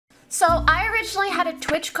So I originally had a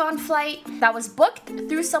TwitchCon flight that was booked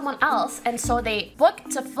through someone else, and so they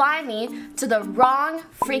booked to fly me to the wrong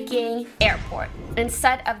freaking airport.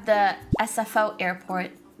 Instead of the SFO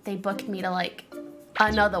airport, they booked me to like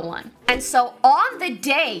another one. And so on the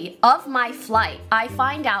day of my flight, I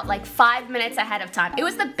find out like 5 minutes ahead of time. It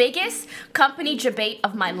was the biggest company debate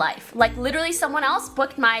of my life. Like literally someone else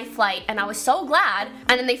booked my flight and I was so glad,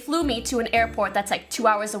 and then they flew me to an airport that's like 2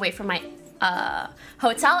 hours away from my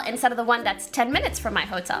hotel instead of the one that's 10 minutes from my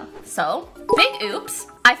hotel. So, big oops.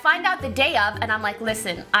 I find out the day of and I'm like,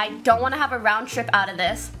 listen, I don't want to have a round trip out of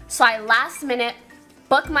this. So I last minute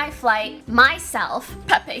book my flight myself,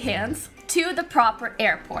 Pepe hands, to the proper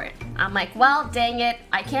airport. I'm like, well, dang it,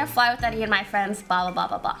 I can't fly with any of my friends, blah, blah, blah,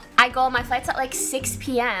 blah, blah. I go, my flight's at like 6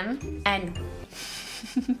 p.m. and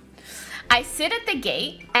I sit at the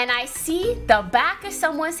gate and I see the back of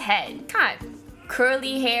someone's head. Kind of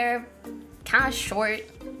curly hair, kind of short,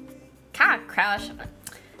 kind of crouch.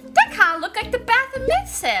 That kind of looked like the Bath and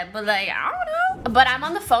Myths head, but like, I don't know. But I'm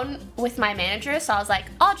on the phone with my manager, so I was like,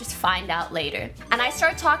 I'll just find out later. And I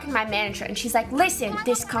started talking to my manager, and she's like, listen,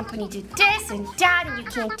 this company did this and that, and you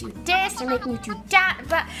can't do this, they're making you do that.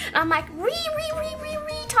 But I'm like,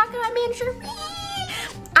 talking to my manager,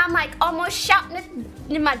 I'm like almost shouting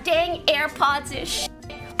in my dang AirPods and shit.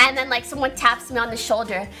 And then like someone taps me on the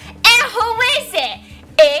shoulder, and who is it?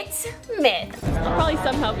 It's Myth. I'll probably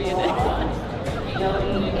somehow be in it.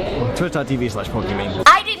 Twitch.tv/Pokimane.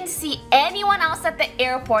 I didn't see anyone else at the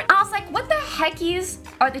airport. I was like, what the heckies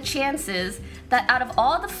are the chances that out of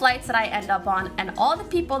all the flights that I end up on and all the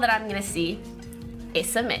people that I'm gonna see,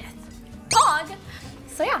 it's a Myth. Pog!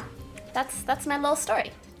 So yeah, that's my little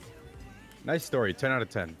story. Nice story, 10 out of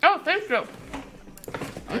 10. Oh, thank you.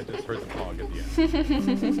 I just heard the pog at the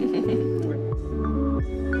end.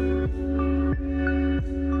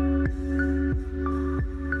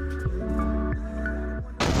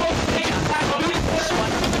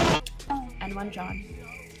 And one John.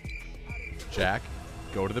 Jack,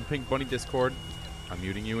 go to the Pink Bunny Discord. I'm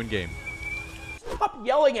muting you in game. Stop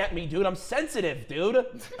yelling at me, dude. I'm sensitive, dude.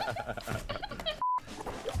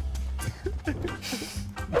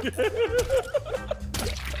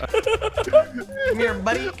 Come here,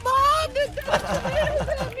 buddy. Mom,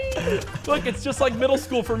 look, it's just like middle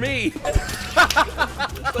school for me. Just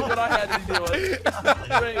like what I had to do.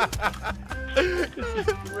 This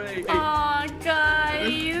is great. Aw,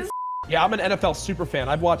 guys. Yeah, I'm an NFL super fan.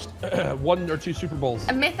 I've watched 1 or 2 Super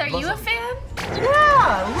Bowls. Myth, are you a fan? Yeah,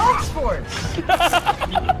 I love sports.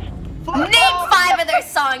 Name 5 of their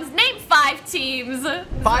songs. Name 5 teams.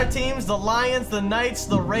 5 teams: the Lions, the Knights,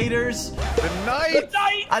 the Raiders. The Knights!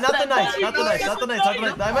 Not the Knights. Not the Knights. Not the Knights. I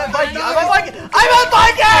meant Vikings. I meant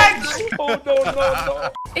Vikings! Oh, no.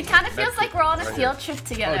 It kind of feels like we're on a field trip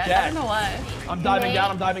together. Okay. I don't know why. I'm diving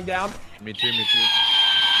down. I'm diving down. Me too, me too.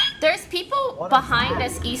 There's people behind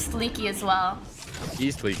us, East Leaky as well.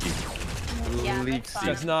 East Leaky. Yeah, Leaky.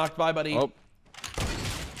 Gets knocked. Bye, buddy. Oh.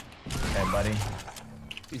 Hey, buddy.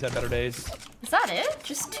 He's had better days. Is that it?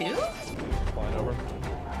 Just 2? Flying over.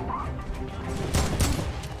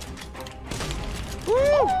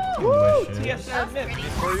 Woo! Woo! TSM.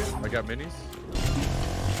 For you? I got minis.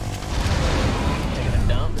 Taking a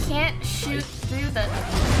dump. Can't shoot through the...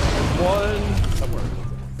 One somewhere.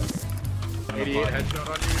 88 headshot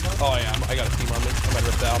on you. Oh yeah, I got a team on me. I'm gonna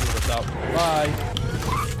rip out. Bye.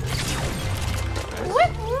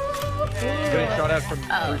 Getting shot at from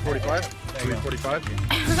 345. 345.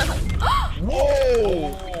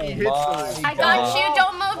 Whoa! He hits those. I got you.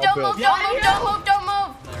 Don't move, don't move, don't move, don't move, don't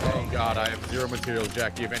move. Oh god, I have 0 materials.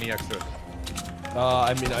 Jack, do you have any extra?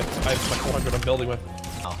 I mean, I have like 400 I'm building with.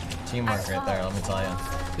 Oh, teamwork right there, let me tell you.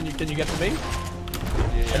 Can you get to me?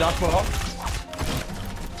 Yeah. I knocked one off.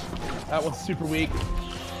 That one's super weak.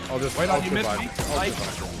 I'll just Wait on, you missed me. Nice.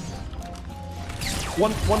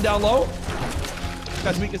 One. One down low.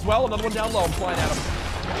 Guy's weak as well. Another one down low. I'm flying at him.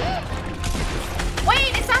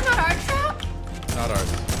 Wait, is that not our trap? Not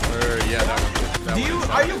ours. Yeah, that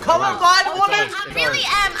one. Are you colorblind, woman? I really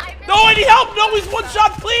am. No, I need help! No, he's one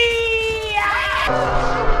shot, please!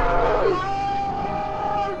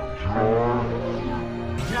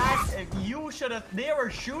 Jack, you should have. They were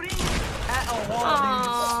shooting at a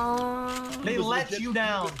wall, dude. They let you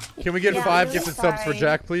down. Can we get 5 gifted subs for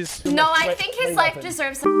Jack, please? No, I think his life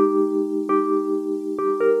deserves.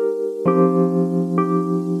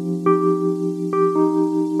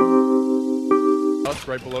 Us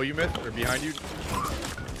right below you, Myth, or behind you.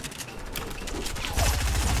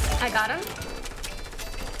 I got him.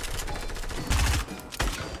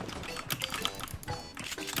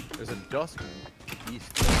 There's a dusk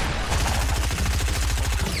east.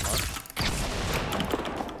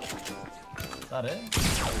 that it?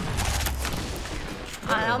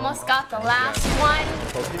 I almost got the last one.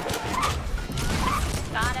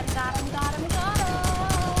 Got him.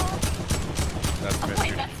 That's Oh Mitch wait,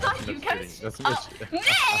 shooting. that's not you guys. That's Mitch.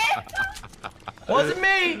 Wasn't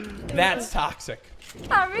me! That's toxic.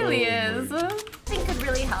 That really is. I think could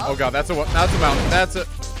really help. Oh god, that's a mountain. That's a.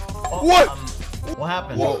 Oh, What? What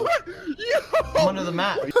happened? Whoa. I'm under the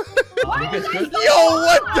map. Yo,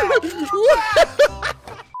 what the?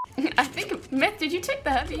 I think, Myth, did you take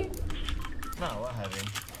the heavy? No, what heavy?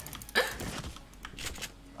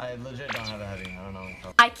 I legit don't have a heavy. I don't know.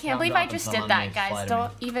 I can't believe I just did that, guys.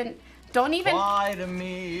 Don't even. Fly to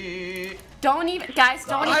me. Don't even, guys.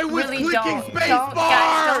 Don't I even. was Really clicking don't. space Don't, bar!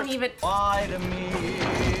 guys. Don't even. Fly to me.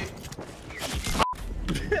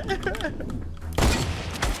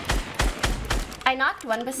 I knocked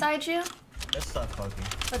one beside you, That's tough, Poki.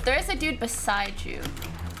 but there is a dude beside you.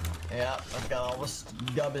 Yeah, I've got all the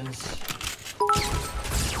gubbins.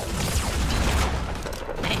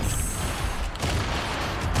 Nice.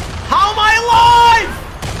 How am I alive?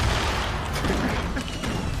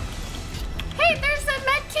 Hey, there's a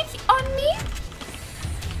med kit on me.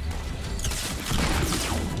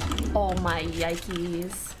 Oh my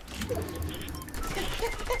yikes.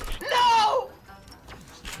 No!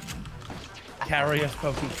 Carry us,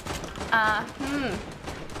 Poki.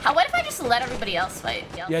 What if I just let everybody else fight?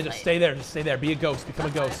 Yeah, just stay there. Just stay there. Be a ghost. Become a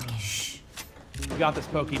ghost. Shh. You got this,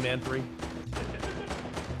 Pokimane 3.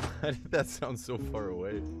 That sounds so far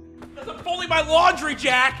away. I'm folding my laundry,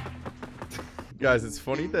 Jack! Guys, it's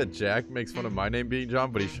funny that Jack makes fun of my name being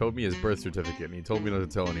John, but he showed me his birth certificate and he told me not to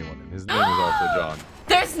tell anyone. And his name is also John.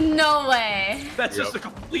 There's no way. That's just a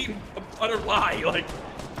complete, utter lie. Like,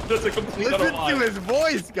 that's a complete, utter Listen lie. to his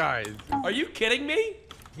voice, guys. Are you kidding me?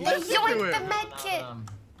 They yoinked do it. the med kit.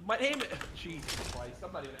 My name. Jesus Christ!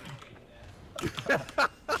 Somebody. That.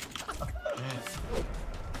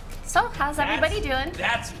 So, how's everybody doing?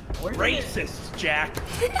 That's racist, Jack.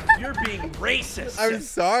 You're being racist. I'm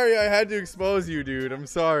sorry I had to expose you, dude. I'm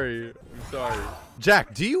sorry.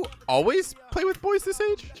 Jack, do you always play with boys this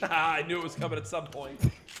age? I knew it was coming at some point.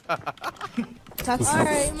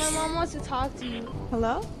 Alright, my mom wants to talk to you.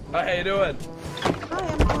 Hello? How you doing? Hi,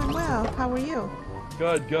 I'm doing well. How are you?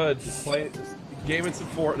 Good. Just gaming some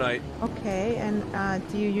Fortnite. Okay, and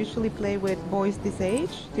do you usually play with boys this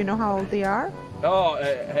age? Do you know how old they are? Oh,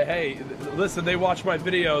 hey, listen, they watch my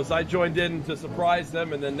videos. I joined in to surprise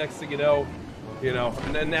them, and then next thing you know,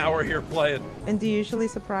 and then now we're here playing. And do you usually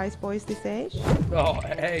surprise boys this age? Oh,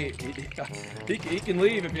 hey, he can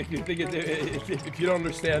leave if you think if you don't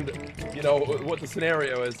understand, what the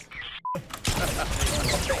scenario is.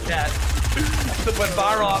 That went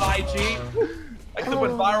viral on IG. I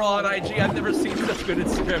went viral on IG. I've never seen such good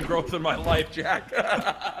Instagram growth in my life, Jack.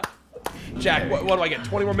 Jack, what do I get?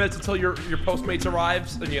 20 more minutes until your Postmates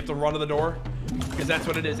arrives, and you have to run to the door? Because that's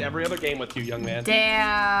what it is every other game with you, young man.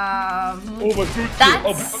 Damn. Oh, my food.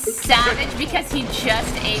 That's savage because he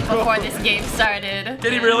just ate before this game started.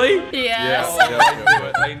 Did he really? Yes.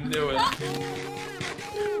 I knew it.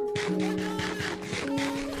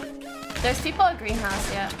 There's people at greenhouse,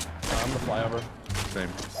 yeah. I'm gonna fly over. Same.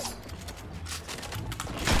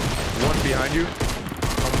 One behind you.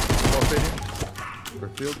 Ball stadium. Or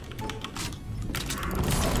field.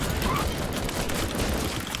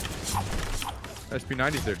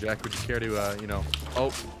 SP90's there, Jack. Would you care to,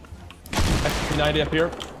 Oh. SP90 up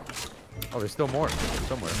here. Oh, there's still more.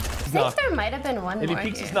 Somewhere. I think there might have been one If he more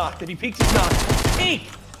peeks, here. he's knocked. If he peeks, he's knocked. Peek!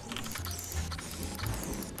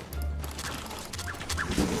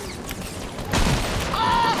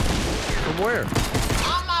 From where?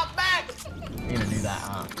 On my back! You're gonna do that,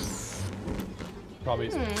 huh? Probably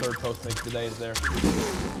his third Postmates today is there.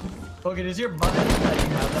 Okay, does your button that you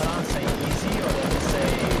have that on say easy or does it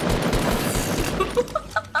say...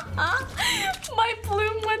 My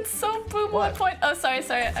bloom went so boom. What? 1 point. Oh, sorry.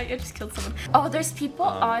 I just killed someone. Oh, there's people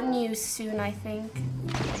on you soon, I think.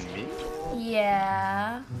 Me?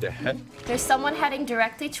 Yeah. The heck? There's someone heading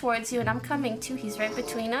directly towards you, and I'm coming too. He's right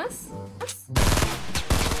between us.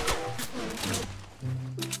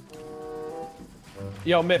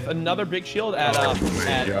 Yo, Myth, another big shield at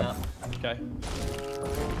Yeah. Okay.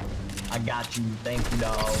 I got you. Thank you,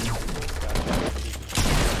 dog.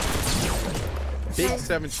 Big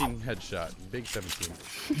 17 headshot. Big 17.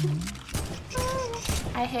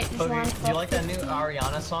 I hate these Okay, long do you like that new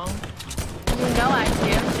Ariana song? You know I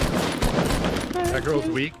do. That girl's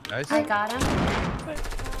weak. Nice. I got him.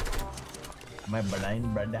 My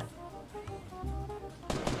blind brother.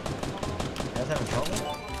 You guys having trouble?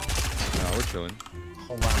 No, we're chilling.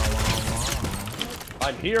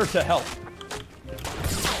 I'm here to help.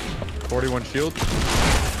 41 shield.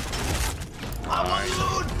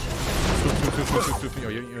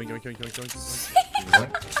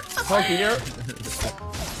 Poki here.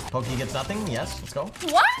 Poki gets nothing. Yes, let's go.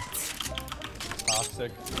 What?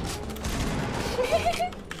 Toxic.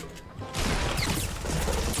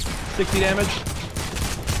 60 damage.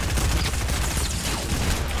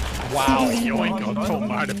 Wow. Yoink, don't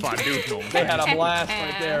mind if I do. They had a blast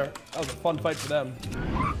right there. That was a fun fight for them.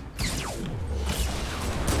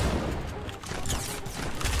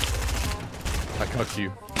 I cooked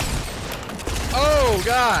you. Oh,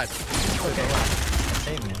 God. Okay, wow.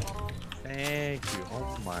 Save me. Thank you.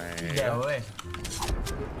 Oh, my. Get away.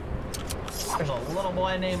 There's a little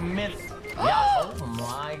boy named Myth. Yeah. Oh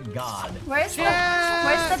my God. Where's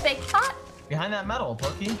the big pot? Behind that metal,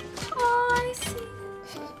 Poki. Oh, I see.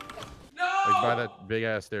 Like by that big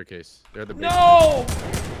ass staircase. They're the big. No!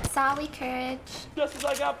 Sorry, Courage. Just as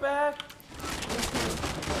I got back.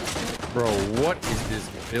 Bro, what is this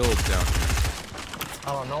build down here?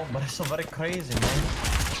 I don't know, but it's so very crazy, man.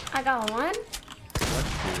 I got one. What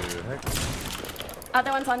the heck?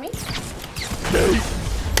 Other one's on me.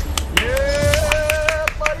 Yeah,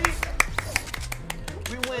 buddy.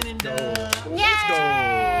 We win and done. Yay! Let's go.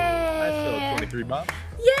 Nice little 23 bomb.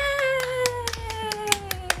 Yay!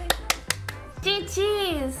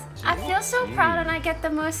 GG's. I feel so proud when I get the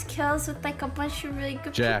most kills with like a bunch of really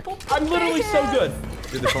good Jack. people. I'm literally so good.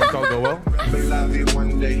 Did the phone call go well?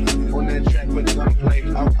 One day on that track with gunplay.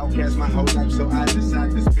 I'll cast my whole life, so I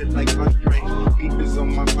decide to spit like Andre. Beef is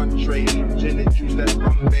on my entree. Gin and juice, that's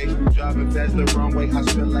Bombay. Driving fast the wrong way. I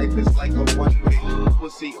spit life is like a one-way.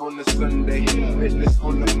 Pussy on the Sunday, business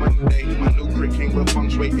on the Monday. My new crick came with feng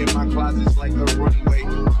shui in my closet's like a runway.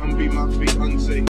 Come be my fiance.